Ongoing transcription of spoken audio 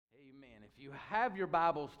you have your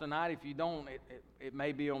Bibles tonight, if you don't, it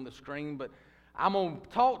may be on the screen, but I'm going to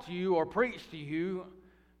talk to you or preach to you.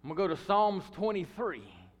 I'm going to go to Psalms 23,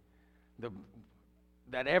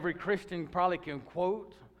 that every Christian probably can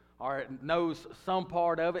quote or knows some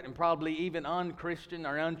part of it, and probably even unchristian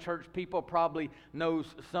or unchurched people probably knows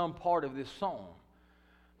some part of this song.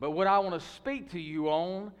 But what I want to speak to you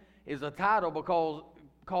on is a title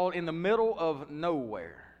called In the Middle of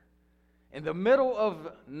Nowhere. In the middle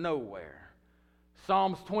of nowhere.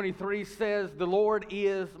 Psalms 23 says, "The Lord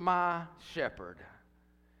is my shepherd."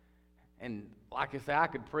 And like I say, I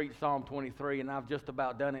could preach Psalm 23, and I've just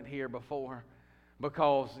about done it here before,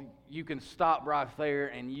 because you can stop right there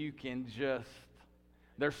and you can just,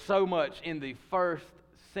 there's so much in the first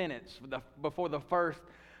sentence, before the first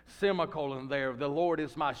semicolon there, "The Lord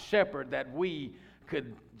is my shepherd," that we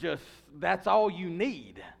could just, that's all you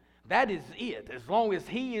need. That is it. As long as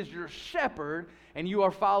He is your shepherd and you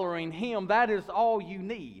are following Him, that is all you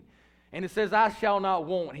need. And it says, "I shall not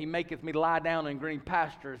want. He maketh me lie down in green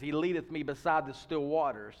pastures. He leadeth me beside the still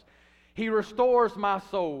waters. He restores my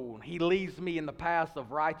soul. He leads me in the paths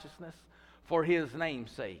of righteousness for His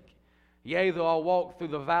name's sake. Yea, though I walk through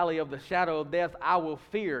the valley of the shadow of death, I will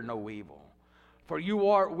fear no evil. For you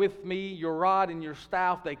art with me, your rod and your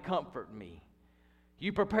staff, they comfort me.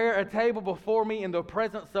 You prepare a table before me in the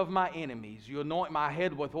presence of my enemies. You anoint my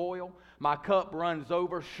head with oil. My cup runs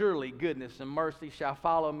over. Surely goodness and mercy shall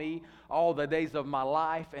follow me all the days of my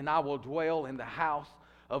life, and I will dwell in the house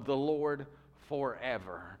of the Lord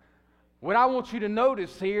forever." What I want you to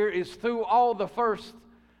notice here is through all the first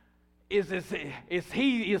is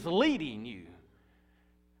He is leading you.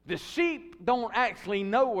 The sheep don't actually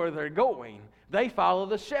know where they're going. They follow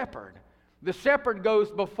the shepherd. The shepherd goes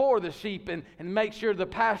before the sheep and makes sure the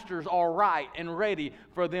pastures are right and ready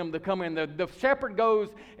for them to come in. The shepherd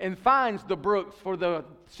goes and finds the brooks for the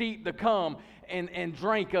sheep to come and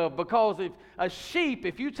drink of. Because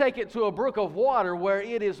if you take it to a brook of water where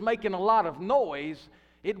it is making a lot of noise,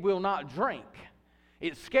 it will not drink.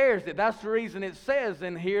 It scares it. That's the reason it says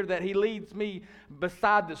in here that He leads me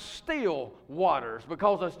beside the still waters.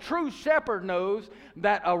 Because a true shepherd knows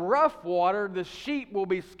that a rough water, the sheep will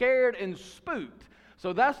be scared and spooked.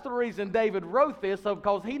 So that's the reason David wrote this,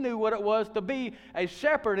 because he knew what it was to be a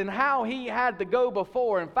shepherd and how he had to go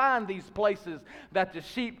before and find these places that the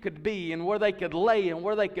sheep could be and where they could lay and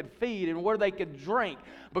where they could feed and where they could drink.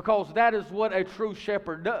 Because that is what a true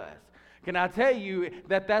shepherd does. Can I tell you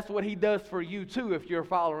that that's what He does for you too if you're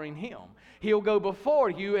following Him? He'll go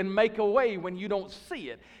before you and make a way when you don't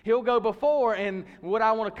see it. He'll go before, and what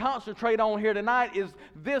I want to concentrate on here tonight is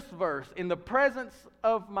this verse. "In the presence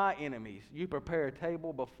of my enemies, you prepare a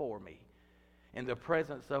table before me in the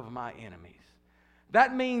presence of my enemies."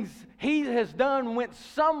 That means He has went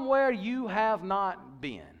somewhere you have not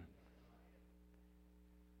been.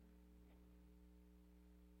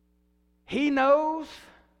 He knows.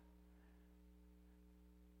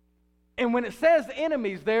 And when it says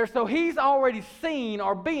enemies there, so He's already seen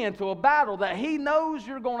or been to a battle that He knows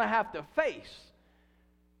you're going to have to face.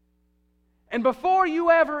 And before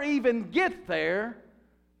you ever even get there,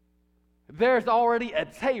 there's already a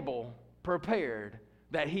table prepared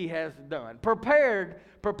that He has done. Prepared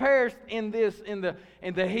in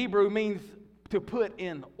the Hebrew means to put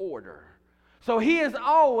in order. So He has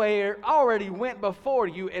already went before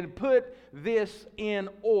you and put this in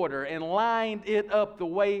order and lined it up the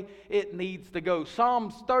way it needs to go.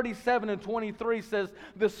 Psalms 37 and 23 says,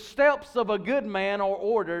 "The steps of a good man are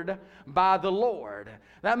ordered by the Lord."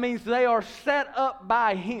 That means they are set up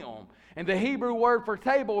by Him. And the Hebrew word for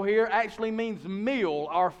table here actually means meal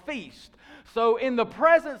or feast. So in the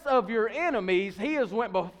presence of your enemies, He has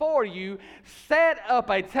went before you, set up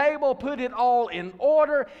a table, put it all in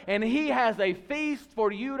order, and He has a feast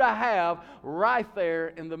for you to have right there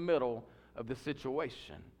in the middle of the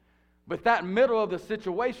situation. But that middle of the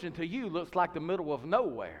situation to you looks like the middle of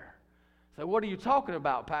nowhere. So what are you talking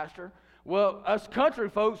about, Pastor? Well, us country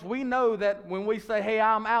folks, we know that when we say, "Hey,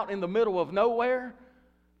 I'm out in the middle of nowhere,"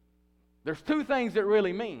 there's two things it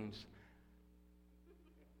really means.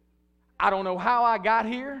 I don't know how I got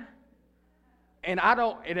here, and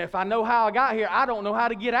if I know how I got here, I don't know how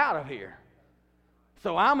to get out of here.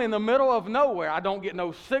 So I'm in the middle of nowhere. I don't get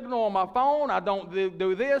no signal on my phone. I don't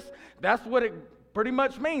do this. That's what it pretty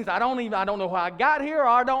much means. I don't know how I got here, or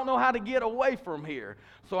I don't know how to get away from here.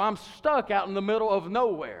 So I'm stuck out in the middle of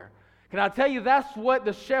nowhere. Can I tell you, that's what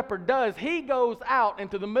the shepherd does. He goes out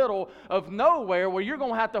into the middle of nowhere where you're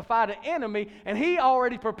going to have to fight an enemy, and He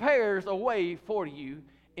already prepares a way for you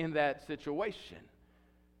in that situation.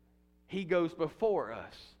 He goes before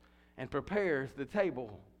us and prepares the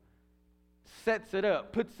table sets it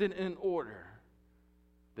up, puts it in order.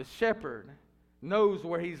 The shepherd knows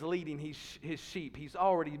where he's leading his sheep. He's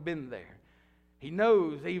already been there. He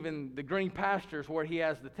knows even the green pastures where he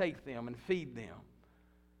has to take them and feed them.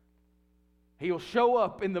 He'll show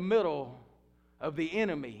up in the middle of the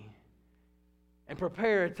enemy and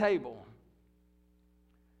prepare a table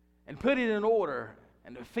and put it in order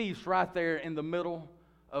and a feast right there in the middle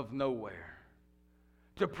of nowhere,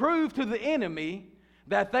 to prove to the enemy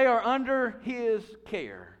that they are under his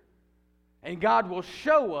care. And God will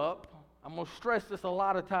show up. I'm going to stress this a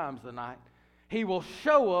lot of times tonight. He will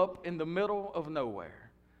show up in the middle of nowhere.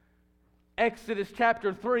 Exodus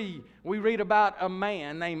chapter 3, we read about a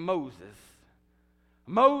man named Moses.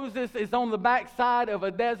 Moses is on the backside of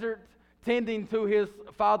a desert tending to his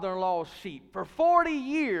father-in-law's sheep. For 40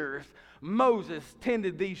 years, Moses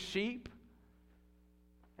tended these sheep.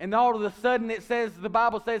 And all of a sudden, the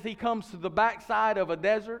Bible says he comes to the backside of a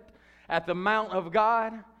desert at the Mount of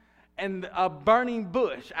God, and a burning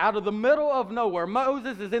bush out of the middle of nowhere.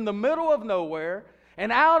 Moses is in the middle of nowhere,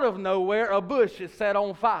 and out of nowhere, a bush is set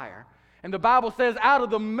on fire. And the Bible says, out of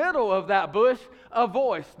the middle of that bush, a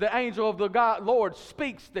voice, the angel of the Lord,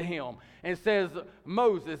 speaks to him and says,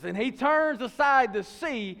 Moses. And he turns aside to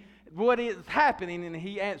see what is happening, and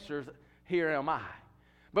he answers, here am I.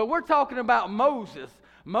 But we're talking about Moses.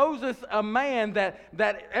 Moses, a man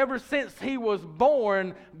that ever since he was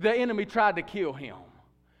born, the enemy tried to kill him.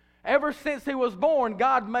 Ever since he was born,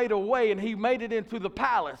 God made a way, and he made it into the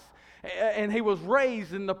palace. And he was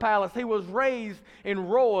raised in the palace. He was raised in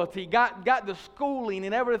royalty, got the schooling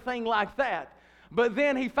and everything like that. But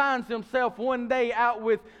then he finds himself one day out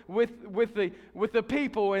with the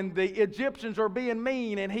people, and the Egyptians are being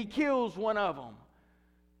mean, and he kills one of them.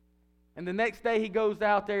 And the next day he goes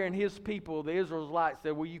out there, and his people, the Israelites,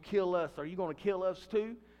 said, will you kill us? Are you going to kill us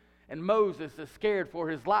too? And Moses is scared for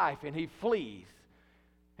his life, and he flees.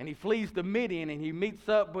 And he flees to Midian, and he meets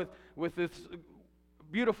up with this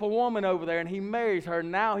beautiful woman over there, and he marries her.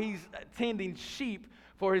 Now he's tending sheep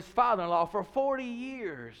for his father-in-law. For 40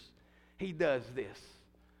 years he does this.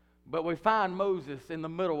 But we find Moses in the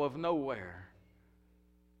middle of nowhere.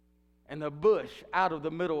 And the bush out of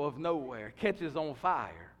the middle of nowhere catches on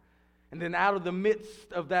fire. And then out of the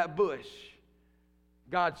midst of that bush,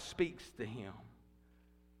 God speaks to him.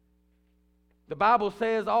 The Bible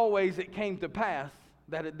says always it came to pass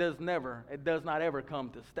that it does not ever come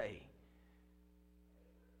to stay.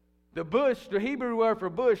 The bush, the Hebrew word for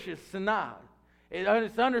bush is sinai.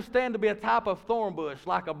 It's understood to be a type of thorn bush,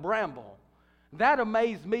 like a bramble. That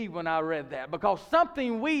amazed me when I read that, because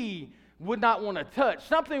something we would not want to touch,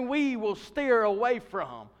 something we will steer away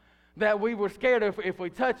from, that we were scared if we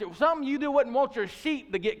touch it. Something you wouldn't want your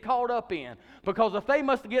sheep to get caught up in, because if they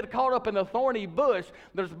must get caught up in the thorny bush,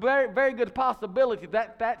 there's very, very good possibility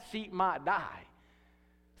that sheep might die.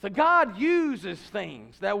 So God uses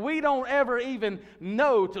things that we don't ever even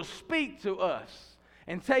know to speak to us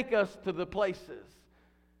and take us to the places.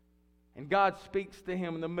 And God speaks to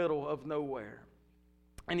him in the middle of nowhere.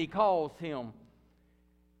 And he calls him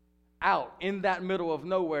out in that middle of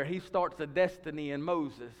nowhere. He starts a destiny in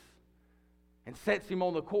Moses and sets him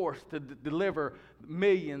on the course to deliver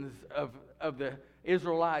millions of the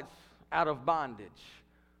Israelites out of bondage.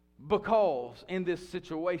 Because in this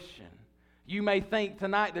situation, you may think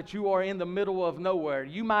tonight that you are in the middle of nowhere.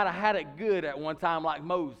 You might have had it good at one time like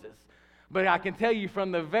Moses. But I can tell you,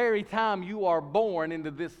 from the very time you are born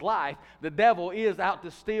into this life, the devil is out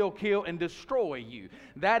to steal, kill, and destroy you.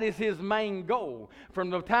 That is his main goal. From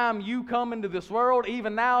the time you come into this world,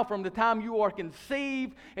 even now, from the time you are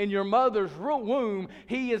conceived in your mother's womb,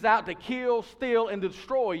 he is out to kill, steal, and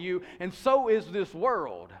destroy you. And so is this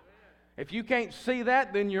world. If you can't see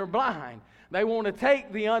that, then you're blind. They want to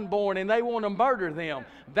take the unborn and they want to murder them.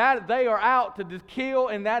 That they are out to kill,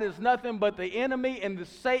 and that is nothing but the enemy and the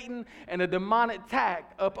Satan and the demonic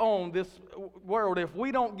attack upon this world if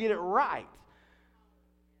we don't get it right.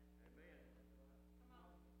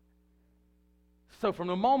 So from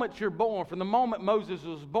the moment you're born, from the moment Moses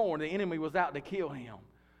was born, the enemy was out to kill him.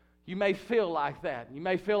 You may feel like that. You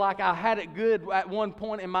may feel like I had it good at one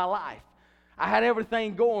point in my life. I had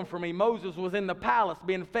everything going for me. Moses was in the palace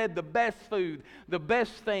being fed the best food, the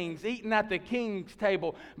best things, eating at the king's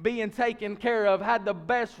table, being taken care of, had the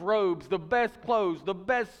best robes, the best clothes, the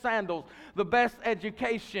best sandals, the best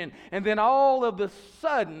education. And then all of a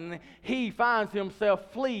sudden, he finds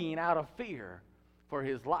himself fleeing out of fear for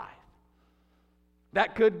his life.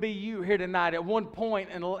 That could be you here tonight. At one point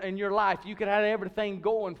in your life, you could have everything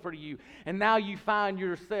going for you. And now you find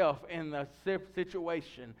yourself in a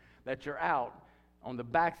situation that you're out on the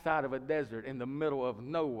backside of a desert in the middle of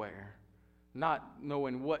nowhere, not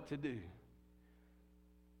knowing what to do.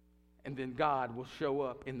 and then God will show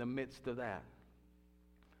up in the midst of that.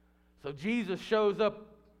 So Jesus shows up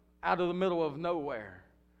out of the middle of nowhere,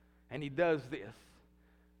 and he does this.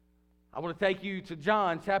 I want to take you to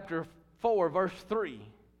John chapter 4, verse 3.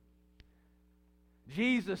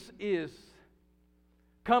 Jesus is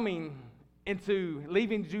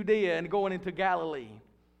leaving Judea and going into Galilee.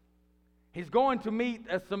 He's going to meet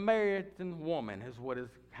a Samaritan woman, is what is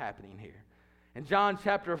happening here. In John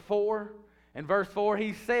chapter 4 and verse 4,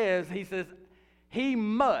 he says, he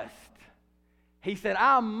must. He said,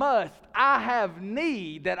 I have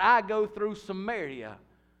need that I go through Samaria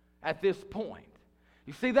at this point.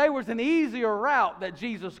 You see, there was an easier route that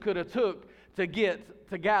Jesus could have took to get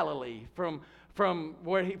to Galilee from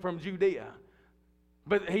Judea.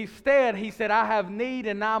 But instead, he said, I have need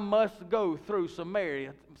and I must go through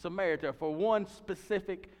Samaria for one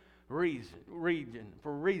specific reason.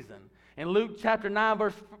 In Luke chapter 9,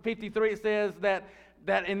 verse 53, it says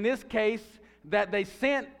that in this case, that they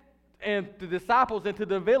sent the disciples into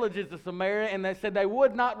the villages of Samaria, and they said they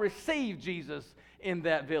would not receive Jesus in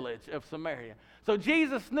that village of Samaria. So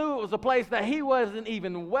Jesus knew it was a place that he wasn't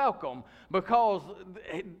even welcome, because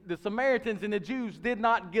the Samaritans and the Jews did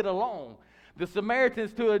not get along. The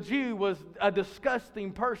Samaritans to a Jew was a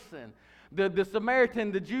disgusting person. The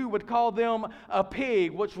Samaritan, the Jew, would call them a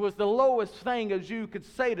pig, which was the lowest thing a Jew could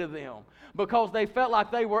say to them, because they felt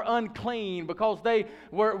like they were unclean, because they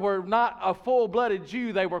were not a full-blooded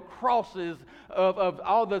Jew. They were crosses of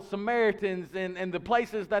all the Samaritans and the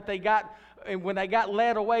places that they got. And when they got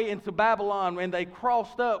led away into Babylon, when they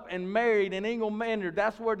crossed up and married in Englemanor,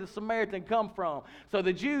 that's where the Samaritan come from. So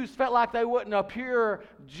the Jews felt like they wasn't a pure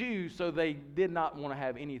Jew, so they did not want to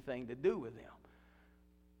have anything to do with them.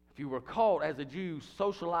 If you were caught as a Jew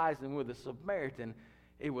socializing with a Samaritan,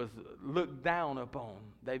 it was looked down upon.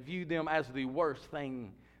 They viewed them as the worst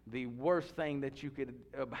thing that you could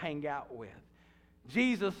hang out with.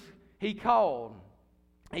 Jesus, he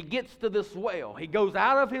gets to this well. He goes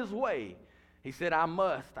out of his way. He said,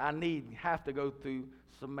 have to go through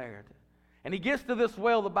Samaria. And he gets to this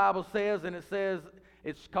well, the Bible says, and it says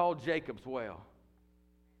it's called Jacob's well.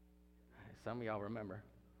 Some of y'all remember.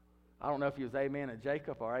 I don't know if he was amen of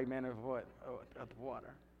Jacob or amen of what? Of the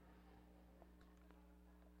water.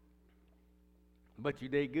 But you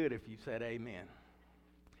did good if you said amen.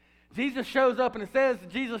 Jesus shows up, and it says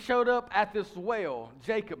Jesus showed up at this well,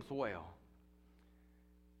 Jacob's well.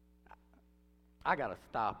 I got to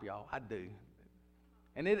stop, y'all. I do.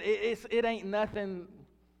 And it ain't nothing.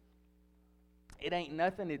 It ain't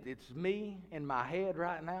nothing. It's me in my head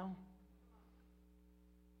right now.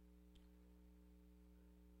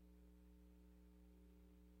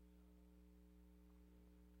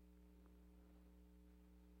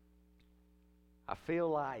 I feel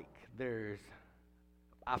like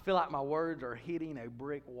my words are hitting a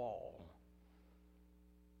brick wall.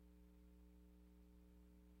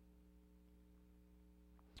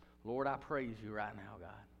 Lord, I praise you right now,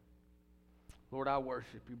 God. Lord, I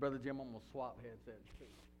worship you. Brother Jim, I'm going to swap headsets too.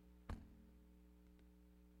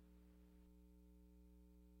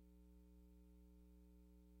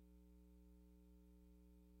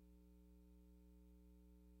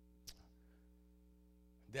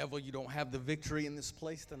 Devil, you don't have the victory in this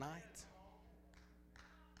place tonight.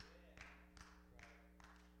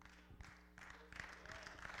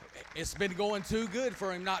 It's been going too good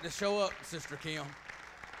for him not to show up, Sister Kim.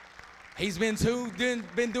 He's been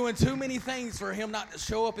doing too many things for him not to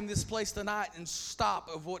show up in this place tonight and stop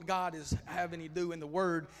of what God is having him do in the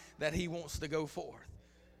word that he wants to go forth.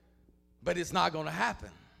 But it's not going to happen.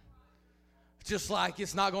 Just like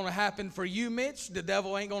it's not going to happen for you, Mitch. The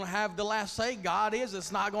devil ain't going to have the last say. God is.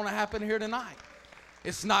 It's not going to happen here tonight.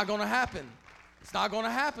 It's not going to happen. It's not going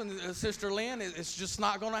to happen, Sister Lynn. It's just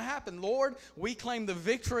not going to happen. Lord, we claim the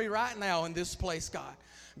victory right now in this place, God.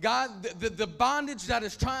 God, the bondage that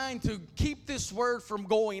is trying to keep this word from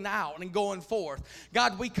going out and going forth,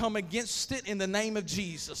 God, we come against it in the name of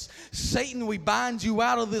Jesus. Satan, we bind you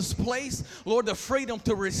out of this place. Lord, the freedom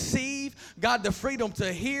to receive, God, the freedom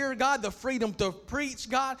to hear, God, the freedom to preach,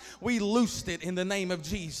 God, we loosed it in the name of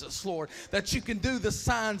Jesus, Lord, that you can do the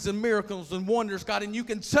signs and miracles and wonders, God, and you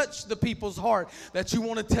can touch the people's heart that you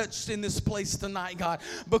want to touch in this place tonight, God,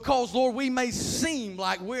 because, Lord, we may seem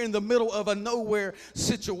like we're in the middle of a nowhere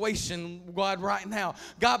situation, God, right now.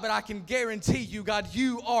 God, but I can guarantee you, God,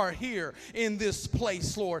 you are here in this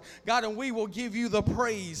place, Lord. God, and we will give you the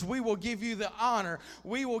praise. We will give you the honor.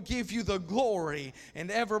 We will give you the glory.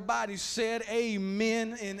 And everybody said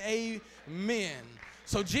amen and amen.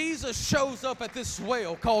 So Jesus shows up at this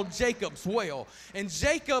well called Jacob's well. And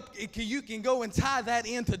Jacob, you can go and tie that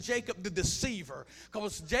into Jacob the deceiver.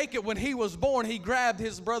 Because Jacob, when he was born, he grabbed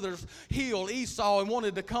his brother's heel, Esau, and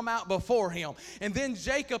wanted to come out before him. And then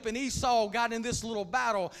Jacob and Esau got in this little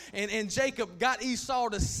battle. And Jacob got Esau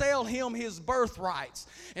to sell him his birthrights.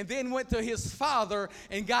 And then went to his father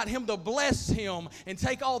and got him to bless him and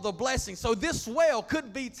take all the blessings. So this well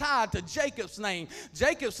could be tied to Jacob's name.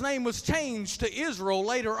 Jacob's name was changed to Israel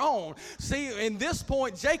later on. See, in this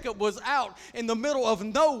point, Jacob was out in the middle of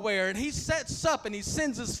nowhere, and he sets up and he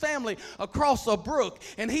sends his family across a brook,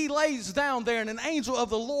 and he lays down there, and an angel of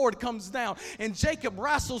the Lord comes down, and Jacob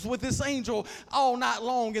wrestles with this angel all night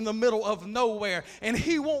long in the middle of nowhere, and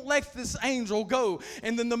he won't let this angel go.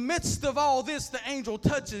 And in the midst of all this, the angel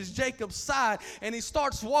touches Jacob's side, and he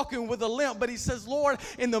starts walking with a limp, but he says, Lord,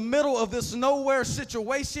 in the middle of this nowhere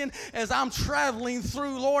situation, as I'm traveling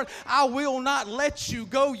through, Lord, I will not let you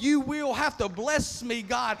go. You will have to bless me,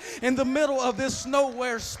 God, in the middle of this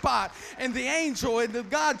nowhere spot. And the angel and the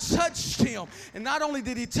God touched him. And not only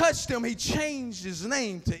did he touch him, he changed his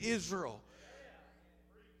name to Israel.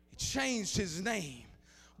 He changed his name.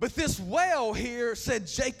 But this well here said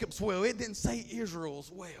Jacob's well. It didn't say Israel's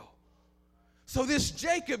well. So this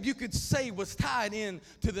Jacob, you could say, was tied in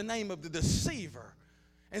to the name of the deceiver.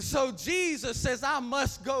 And so Jesus says, I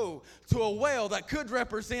must go to a well that could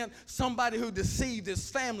represent somebody who deceived his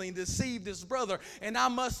family and deceived his brother. And I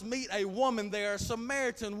must meet a woman there, a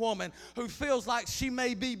Samaritan woman, who feels like she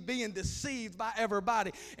may be being deceived by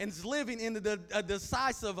everybody and is living in a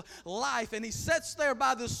decisive life. And he sits there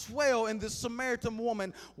by this well, and this Samaritan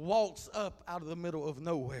woman walks up out of the middle of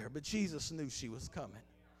nowhere. But Jesus knew she was coming.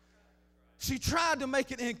 She tried to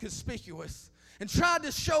make it inconspicuous and tried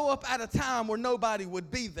to show up at a time where nobody would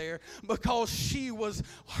be there because she was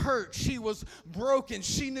hurt. She was broken.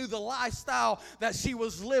 She knew the lifestyle that she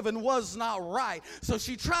was living was not right. So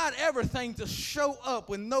she tried everything to show up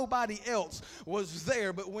when nobody else was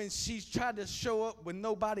there. But when she tried to show up when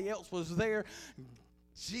nobody else was there,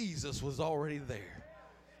 Jesus was already there.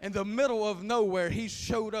 In the middle of nowhere, he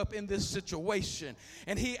showed up in this situation.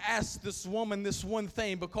 And he asked this woman this one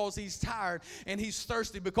thing because he's tired and he's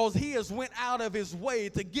thirsty, because he has went out of his way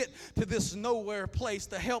to get to this nowhere place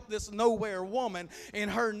to help this nowhere woman in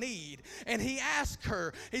her need. And he asked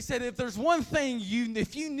her, he said, if there's one thing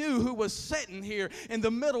if you knew who was sitting here in the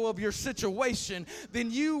middle of your situation, then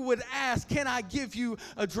you would ask, can I give you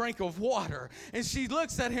a drink of water? And she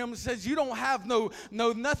looks at him and says, you don't have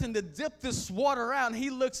nothing to dip this water out. And he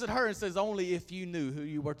looks at her and says, only if you knew who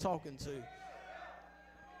you were talking to.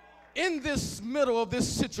 In this middle of this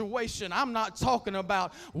situation, I'm not talking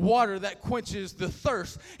about water that quenches the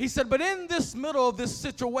thirst. He said, but in this middle of this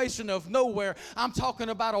situation of nowhere, I'm talking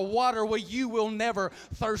about a water where you will never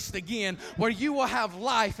thirst again, where you will have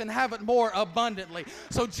life and have it more abundantly.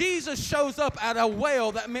 So Jesus shows up at a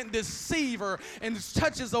well that meant deceiver and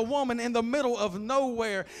touches a woman in the middle of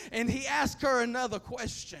nowhere. And he asks her another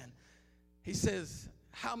question. He says,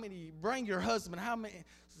 bring your husband, how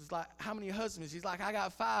many husbands? She's like, I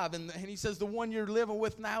got 5. And he says, the one you're living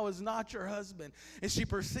with now is not your husband. And she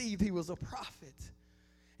perceived he was a prophet.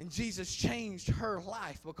 And Jesus changed her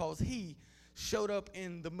life because he showed up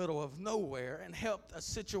in the middle of nowhere and helped a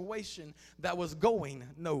situation that was going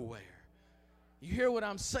nowhere. You hear what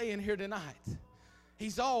I'm saying here tonight?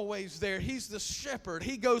 He's always there. He's the shepherd.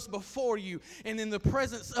 He goes before you. And in the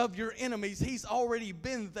presence of your enemies, he's already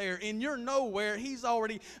been there. In your nowhere, he's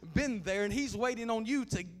already been there. And he's waiting on you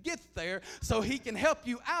to get there so he can help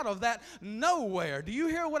you out of that nowhere. Do you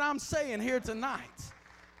hear what I'm saying here tonight?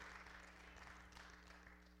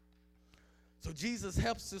 So Jesus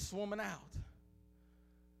helps this woman out.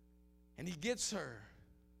 And he gets her.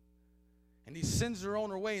 And he sends her on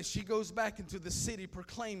her way, and she goes back into the city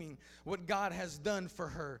proclaiming what God has done for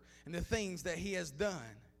her and the things that he has done.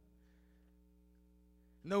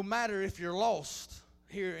 No matter if you're lost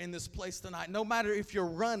here in this place tonight, no matter if you're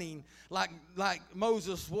running like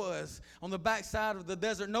Moses was on the backside of the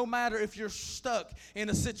desert, no matter if you're stuck in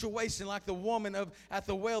a situation like the woman at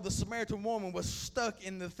the well, the Samaritan woman was stuck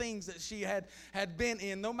in the things that she had been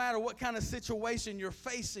in, no matter what kind of situation you're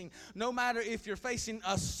facing, no matter if you're facing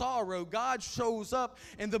a sorrow, God shows up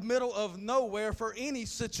in the middle of nowhere for any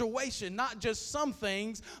situation, not just some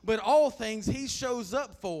things, but all things he shows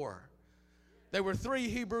up for. There were 3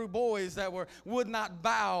 Hebrew boys that would not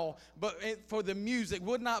bow for the music,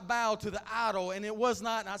 would not bow to the idol. And it was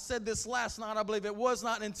not, and I said this last night, I believe, it was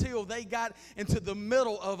not until they got into the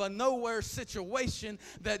middle of a nowhere situation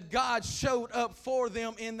that God showed up for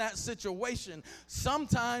them in that situation.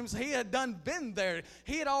 Sometimes he had been there.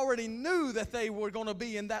 He had already knew that they were going to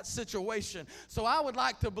be in that situation. So I would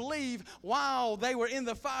like to believe while they were in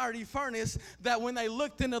the fiery furnace that when they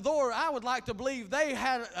looked in the door, I would like to believe they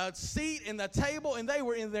had a seat in the table and they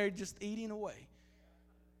were in there just eating away.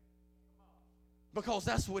 Because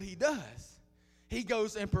that's what he does. He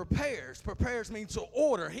goes and prepares. Prepares means to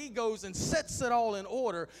order. He goes and sets it all in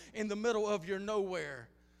order in the middle of your nowhere.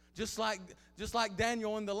 Just like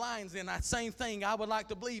Daniel in the lion's den, that same thing. I would like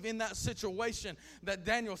to believe in that situation that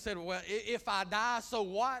Daniel said, well, if I die, so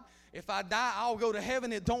what? If I die, I'll go to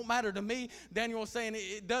heaven. It don't matter to me. Daniel was saying,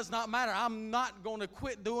 it does not matter. I'm not going to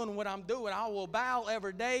quit doing what I'm doing. I will bow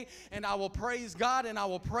every day, and I will praise God, and I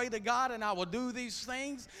will pray to God, and I will do these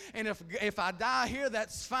things. And if I die here,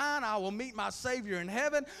 that's fine. I will meet my Savior in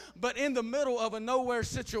heaven. But in the middle of a nowhere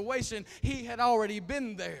situation, he had already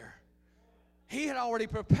been there. He had already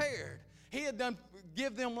prepared. He had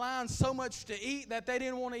give them lions so much to eat that they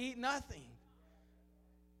didn't want to eat nothing.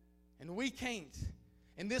 And we can't.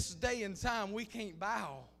 In this day and time, we can't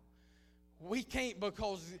bow. We can't,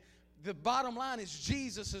 because the bottom line is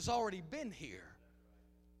Jesus has already been here.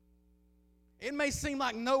 It may seem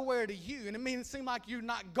like nowhere to you, and it may seem like you're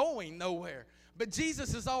not going nowhere, but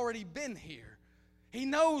Jesus has already been here. He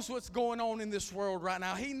knows what's going on in this world right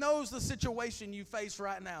now. He knows the situation you face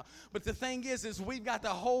right now. But the thing is we've got to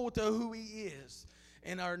hold to who he is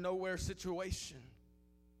in our nowhere situation.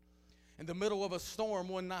 In the middle of a storm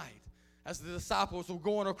one night, as the disciples were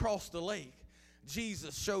going across the lake,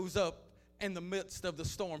 Jesus shows up in the midst of the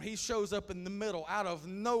storm. He shows up in the middle. Out of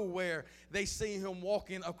nowhere, they see him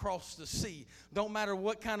walking across the sea. Don't matter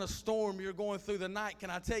what kind of storm you're going through the night, can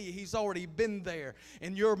I tell you, he's already been there.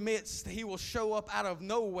 In your midst, he will show up out of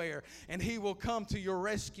nowhere, and he will come to your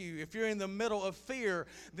rescue. If you're in the middle of fear,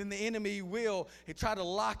 then the enemy will try to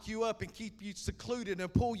lock you up and keep you secluded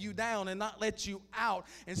and pull you down and not let you out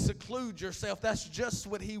and seclude yourself. That's just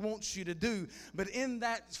what he wants you to do. But in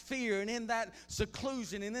that fear and in that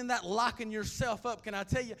seclusion and in that locking yourself up, can I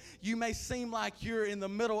tell you, you may seem like you're in the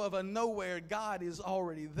middle of a nowhere. God is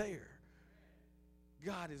already there.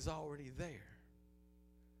 God is already there.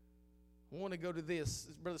 I want to go to this.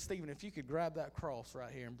 Brother Stephen, if you could grab that cross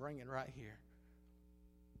right here and bring it right here.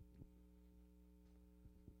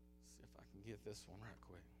 See if I can get this one right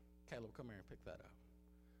quick. Caleb, come here and pick that up.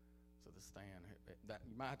 So the stand,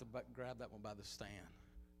 you might have to grab that one by the stand.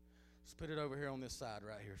 Just put it over here on this side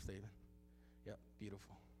right here, Stephen. Yep,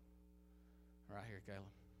 beautiful. Right here, Caleb.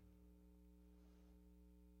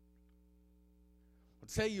 I'll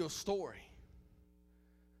tell you a story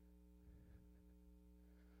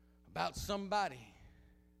about somebody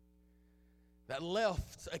that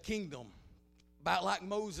left a kingdom about like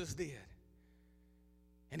Moses did.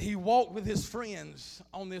 And he walked with his friends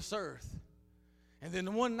on this earth. And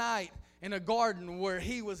then one night in a garden where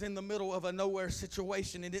he was in the middle of a nowhere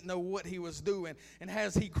situation and didn't know what he was doing. And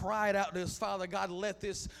as he cried out to his Father, God, let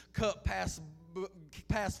this cup pass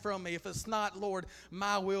from me. If it's not, Lord,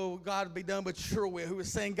 my will, God, be done, but your will. Who was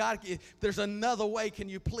saying, God, if there's another way, can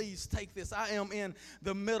you please take this? I am in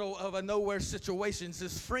the middle of a nowhere situation.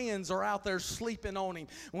 His friends are out there sleeping on him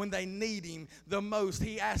when they need him the most.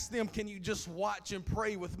 He asked them, can you just watch and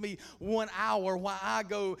pray with me 1 hour while I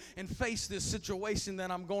go and face this situation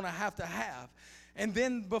that I'm going to have? And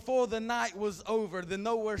then before the night was over, the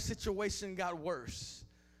nowhere situation got worse.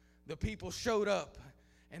 The people showed up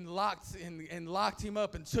and locked him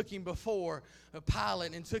up and took him before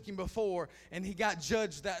Pilate and took him before, and he got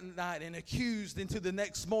judged that night and accused into the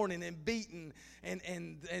next morning and beaten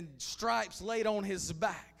and stripes laid on his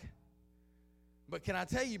back. But can I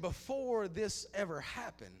tell you, before this ever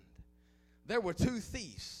happened, there were 2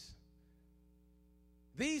 thieves.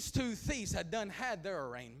 These 2 thieves had had their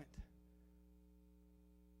arraignment.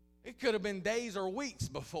 It could have been days or weeks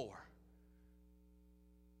before.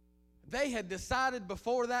 They had decided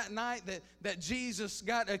before that night that Jesus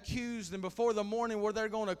got accused, and before the morning where they're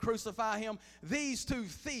going to crucify him, these 2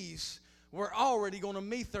 thieves were already going to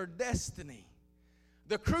meet their destiny.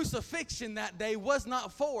 The crucifixion that day was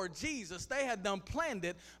not for Jesus. They had planned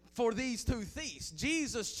it for these 2 thieves.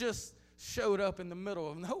 Jesus just showed up in the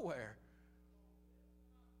middle of nowhere.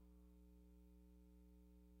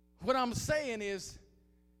 What I'm saying is,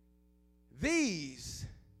 these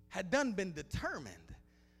had been determined.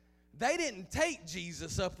 They didn't take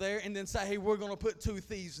Jesus up there and then say, hey, we're going to put 2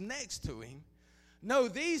 thieves next to him. No,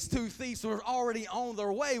 these two thieves were already on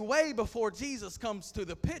their way before Jesus comes to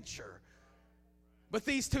the picture. But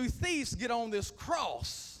these two thieves get on this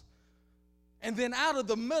cross. And then out of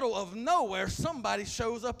the middle of nowhere, somebody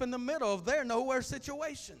shows up in the middle of their nowhere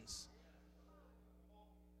situations.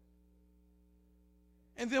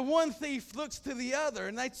 And then one thief looks to the other,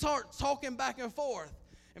 and they start talking back and forth.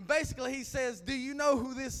 And basically he says, do you know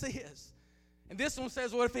who this is? And this one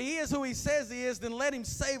says, well, if he is who he says he is, then let him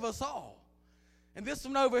save us all. And this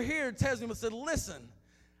one over here tells him, I said, listen,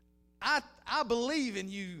 I believe in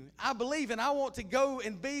you. I believe, and I want to go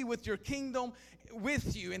and be with your kingdom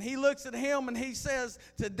with you. And he looks at him and he says,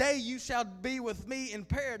 today you shall be with me in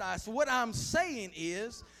paradise. What I'm saying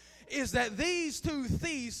is that these two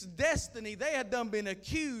thieves' destiny, they had done been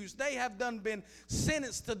accused. They have done been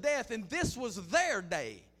sentenced to death. And this was their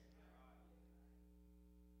day.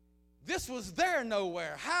 This was their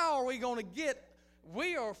nowhere. How are we going to get?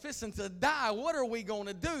 We are fixing to die. What are we going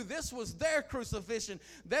to do? This was their crucifixion.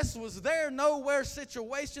 This was their nowhere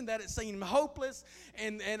situation that it seemed hopeless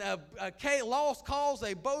and a lost cause.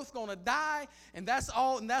 They both going to die, and that's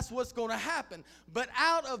all, and that's what's going to happen. But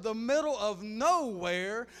out of the middle of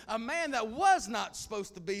nowhere, a man that was not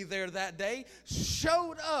supposed to be there that day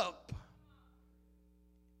showed up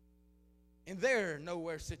in their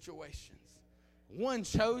nowhere situations. One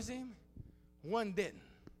chose him, one didn't.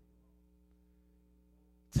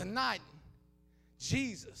 Tonight,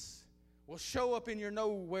 Jesus will show up in your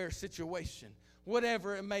nowhere situation,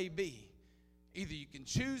 whatever it may be. Either you can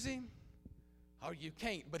choose him or you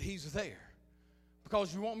can't, but he's there.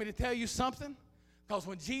 Because you want me to tell you something? Because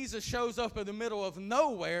when Jesus shows up in the middle of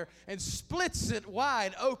nowhere and splits it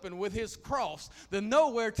wide open with his cross, the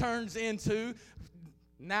nowhere turns into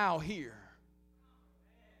now here.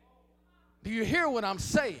 Do you hear what I'm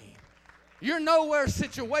saying? Your nowhere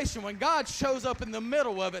situation, when God shows up in the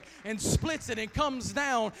middle of it and splits it and comes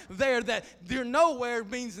down there, that your nowhere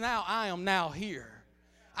means now I am now here.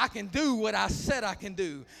 I can do what I said I can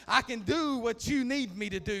do. I can do what you need me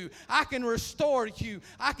to do. I can restore you.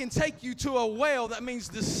 I can take you to a well that means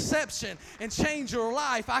deception and change your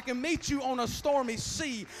life. I can meet you on a stormy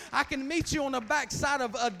sea. I can meet you on the backside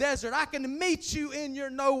of a desert. I can meet you in your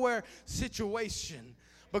nowhere situation.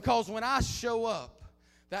 Because when I show up,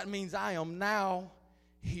 that means I am now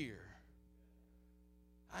here.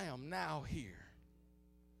 I am now here.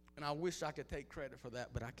 And I wish I could take credit for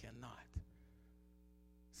that, but I cannot.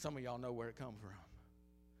 Some of y'all know where it comes from.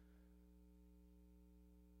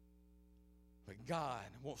 But God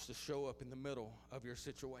wants to show up in the middle of your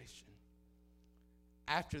situation.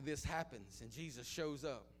 After this happens and Jesus shows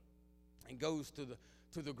up and goes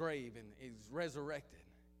to the grave and is resurrected,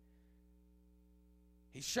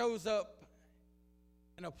 he shows up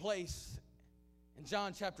in a place in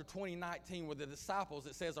John chapter 20:19 where the disciples,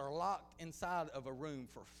 it says, are locked inside of a room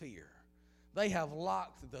for fear. They have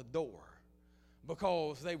locked the door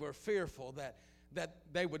because they were fearful that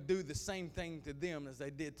they would do the same thing to them as they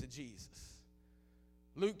did to Jesus.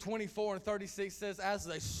 Luke 24:36 says, as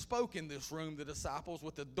they spoke in this room, the disciples,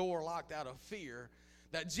 with the door locked out of fear,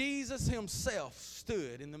 that Jesus himself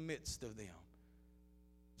stood in the midst of them.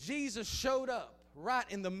 Jesus showed up right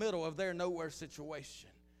in the middle of their nowhere situation.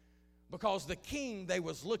 Because the king they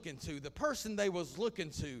was looking to, the person they was looking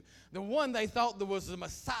to, the one they thought that was the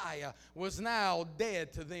Messiah, was now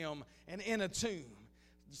dead to them and in a tomb.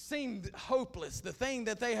 Seemed hopeless. The thing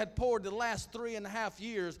that they had poured the last 3.5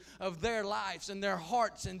 years of their lives and their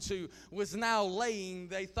hearts into was now laying,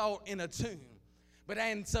 they thought, in a tomb.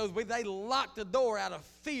 And so they locked the door out of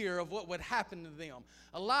fear of what would happen to them.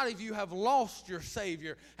 A lot of you have lost your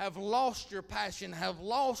Savior, have lost your passion, have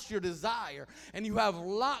lost your desire, and you have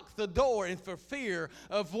locked the door in for fear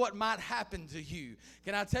of what might happen to you.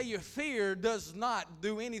 Can I tell you, fear does not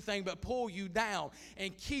do anything but pull you down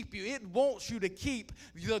and keep you. It wants you to keep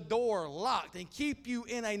the door locked and keep you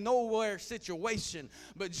in a nowhere situation.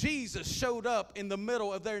 But Jesus showed up in the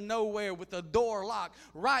middle of their nowhere with the door locked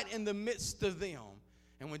right in the midst of them.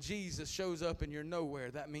 And when Jesus shows up in your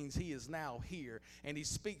nowhere, that means he is now here. And he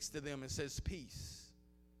speaks to them and says, peace.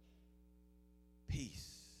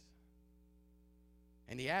 Peace.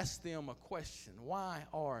 And he asks them a question. Why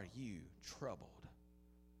are you troubled?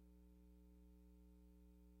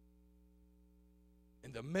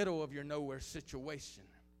 In the middle of your nowhere situation,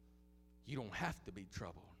 you don't have to be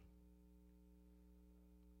troubled.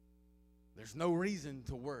 There's no reason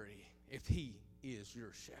to worry if he is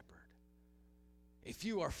your shepherd. If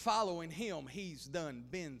you are following him, he's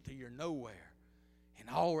been to your nowhere and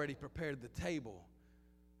already prepared the table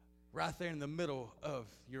right there in the middle of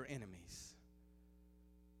your enemies.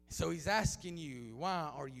 So he's asking you,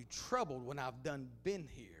 why are you troubled when I've been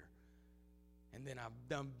here? And then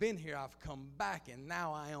I've been here, I've come back, and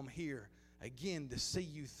now I am here again to see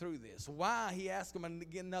you through this. Why? He asked him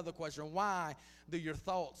again another question. Why do your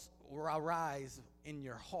thoughts arise in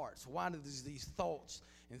your hearts? Why do these thoughts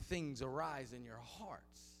and things arise in your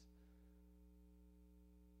hearts?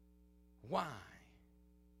 Why?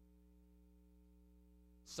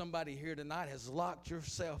 Somebody here tonight has locked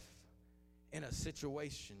yourself in a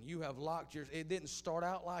situation. You have locked it didn't start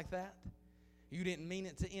out like that. You didn't mean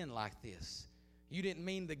it to end like this. You didn't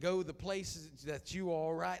mean to go the places that you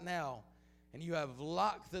are right now, and you have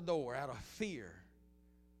locked the door out of fear.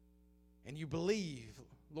 And you believe,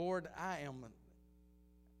 Lord,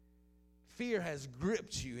 fear has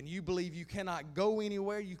gripped you, and you believe you cannot go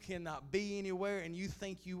anywhere, you cannot be anywhere, and you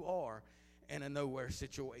think you are in a nowhere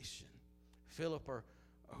situation. Philip or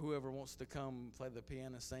whoever wants to come play the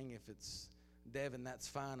piano, sing. If it's Devin, that's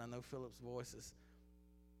fine. I know Philip's voice is.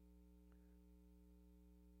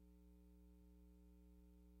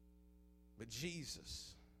 But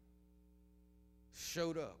Jesus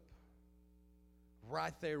showed up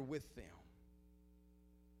right there with them.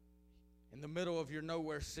 In the middle of your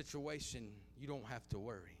nowhere situation, you don't have to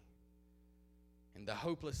worry. In the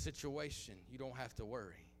hopeless situation, you don't have to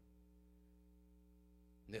worry.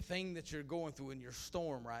 The thing that you're going through in your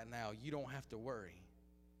storm right now, you don't have to worry,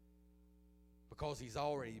 because he's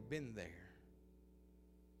already been there.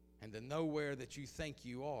 And the nowhere that you think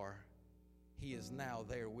you are, he is now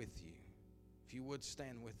there with you. If you would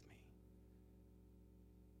stand with me.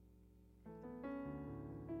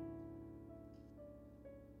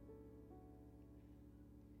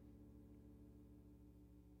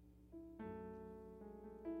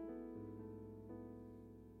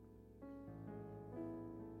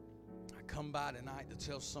 Come by tonight to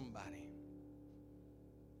tell somebody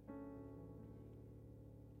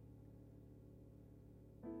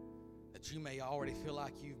that you may already feel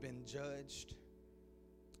like you've been judged,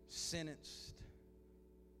 sentenced.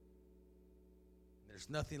 There's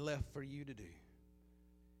nothing left for you to do.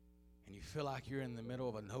 And you feel like you're in the middle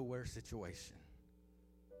of a nowhere situation.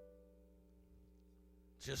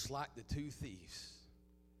 Just like the two thieves.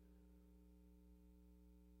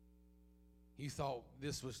 You thought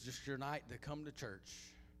this was just your night to come to church.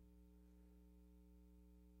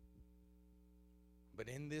 But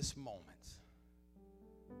in this moment,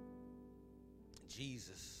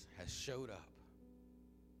 Jesus has showed up.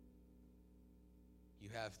 You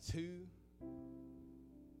have two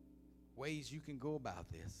ways you can go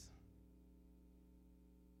about this,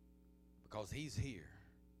 because he's here.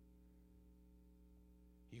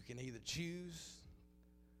 You can either choose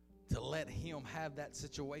to let him have that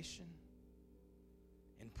situation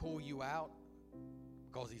and pull you out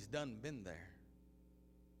because he's done been there.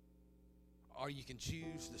 Or you can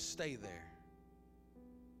choose to stay there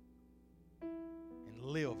and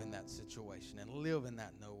live in that situation and live in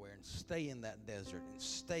that nowhere and stay in that desert and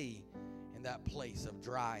stay in that place of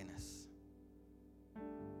dryness.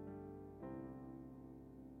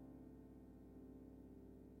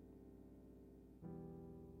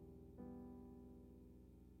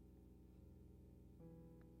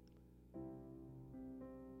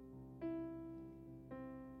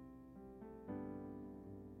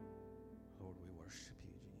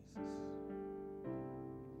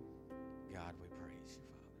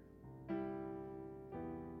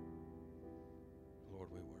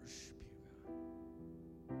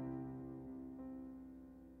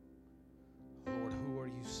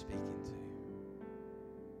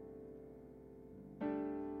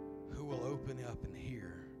 Up and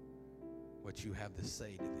hear what you have to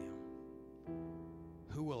say to them.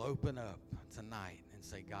 Who will open up tonight and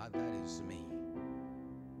say, God, that is me.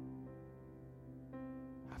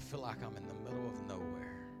 I feel like I'm in the middle of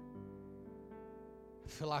nowhere. I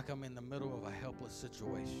feel like I'm in the middle of a helpless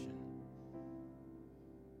situation.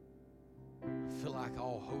 I feel like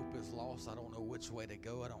all hope is lost. I don't know which way to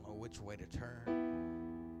go. I don't know which way to turn.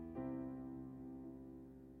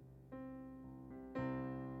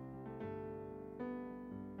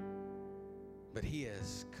 But he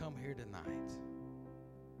has come here tonight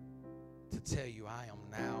to tell you, I am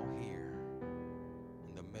now here